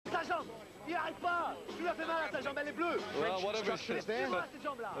Well, whatever it is there.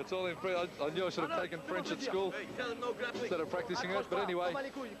 It's all in French. I knew I should have taken French at school instead of practicing it. But anyway,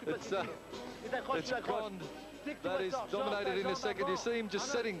 it's Gond that is dominated in the second. You see him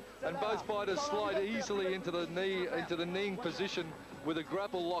just setting, and both fighters slide easily into the kneeing position with a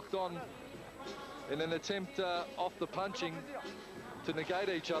grapple locked on in an attempt off the punching to negate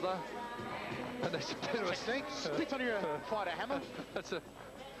each other. And there's a bit of a technique. Spit on your fighter, Hammer.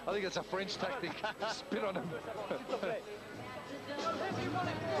 I think it's a French tactic. Spit on him.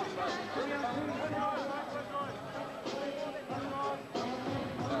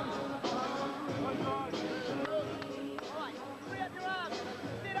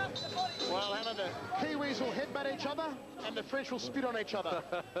 Well, Hammer, the Kiwis will headbutt each other and the French will spit on each other.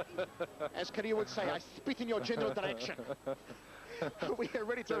 As Kadir would say, I spit in your general direction. We are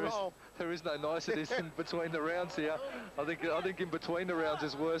ready to roll. There is no niceties in between the rounds here. I think in between the rounds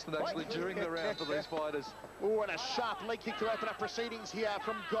is worse than actually during the round for these fighters. Oh, and a sharp leg kick to open up proceedings here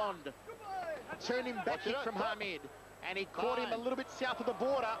from Gond. Turning back kick from Hamid. And he caught him a little bit south of the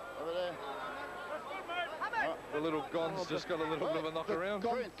border. Over there. The little Gond's just got a little bit of a knock around.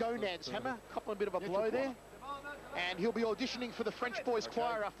 Gonads, Hammer, couple a bit of a blow there. And he'll be auditioning for the French boys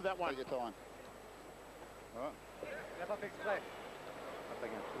choir after that one. Take your time. All right.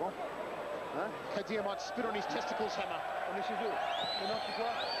 Kadir might spit on his testicles, Hammer.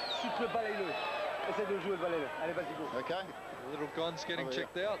 Okay. The little Gond's getting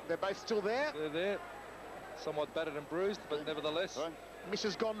checked out. They're both still there. They're there. Somewhat battered and bruised, but nevertheless. Right.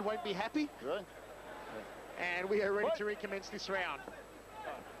 Mrs. Gond won't be happy. Right. And we are ready to recommence this round.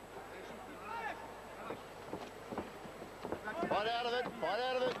 Fight out of it. Fight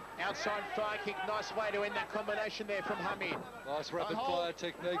out of it. Outside thigh kick. Nice way to end that combination there from Hamid. Nice rapid fire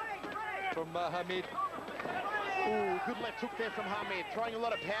technique from Hamid. Ooh, good left hook there from Hamid. Throwing a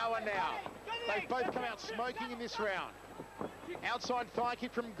lot of power now. They've both come out smoking in this round. Outside thigh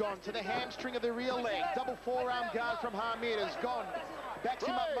kick from Gond to the hamstring of the rear leg. Double forearm guard from Hamid as Gond backs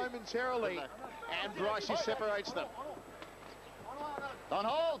him up momentarily. And Bryce separates them. Don't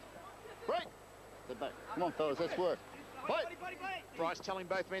hold. Break. Sit back. Come on, fellas. Let's work. Fight. Bryce telling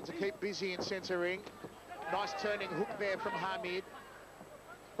both men to keep busy in centre ring. Nice turning hook there from Hamid.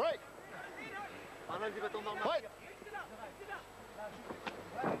 Break. Fight.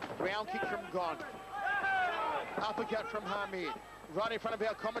 Round kick from Gond. Uppercut from Hamid. Right in front of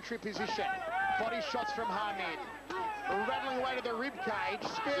our commentary position. Body shots from Hamid. Rattling away to the rib cage.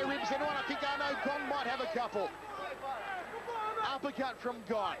 Spare ribs, anyone? I think I know Gond might have a couple. Uppercut from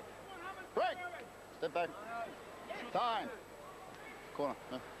Gond. Break. Step back. Time. Corner.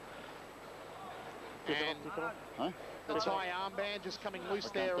 No. And the Thai armband just coming loose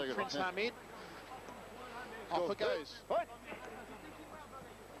there of Prince Hamid. Off it goes. Fight.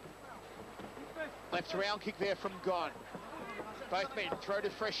 Left round kick there from Gond. Both men throw to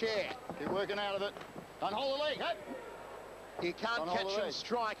fresh air. Keep working out of it. Don't hold the leg. Hey. You can't catch and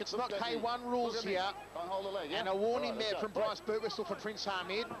strike. It's not K1 rules here. Don't hold the leg. And a warning there from Bryce Burtwhistle for Prince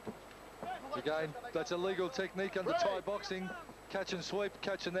Hamid. Again, that's a legal technique under Thai boxing. Catch and sweep,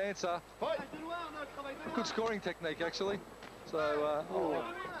 catch and answer. Good scoring technique, actually. So, I'll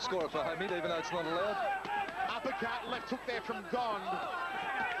score it for Hamid, even though it's not allowed. Uppercut, left hook there from Gond.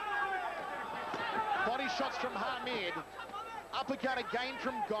 Body shots from Hamid. Uppercut again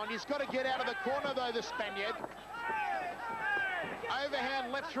from Gond. He's got to get out of the corner, though, the Spaniard.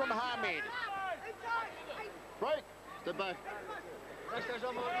 Overhand left from Hamid. Break. Step back.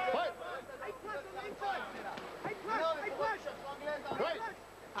 Fight. Break.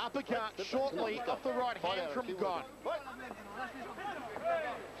 Uppercut shortly off the right hand from Gond.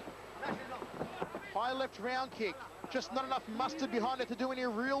 High left round kick. Just not enough mustard behind it to do any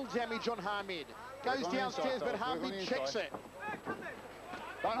real damage on Hamid. Goes downstairs, but Hamid checks it.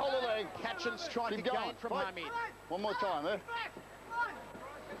 Don't hold the leg. Catch and strike again from Hamid. One more time, eh?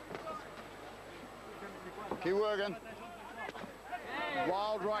 Keep working.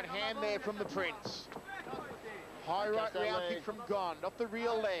 Wild right hand there from the Prince. High right round kick from Gond, off the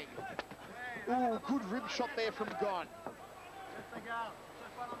rear leg. Ooh, good rib shot there from Gond.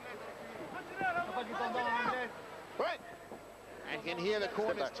 Right. And you can hear the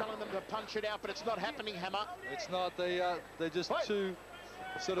corners telling them to punch it out, but it's not happening, Hammer. It's not. They're just too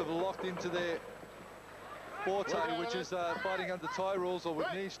sort of locked into their forte, which is fighting under Thai rules or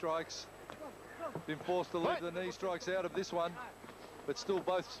with knee strikes. Been forced to leave the knee strikes out of this one, but still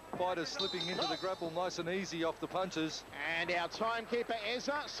both fighters slipping into the grapple nice and easy off the punches. And our timekeeper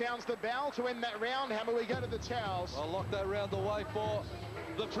Ezra sounds the bell to end that round. Hammer, we go to the towels. I'll lock that round away for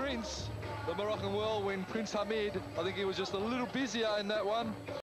the Prince, the Moroccan whirlwind, Prince Hamid. I think he was just a little busier in that one.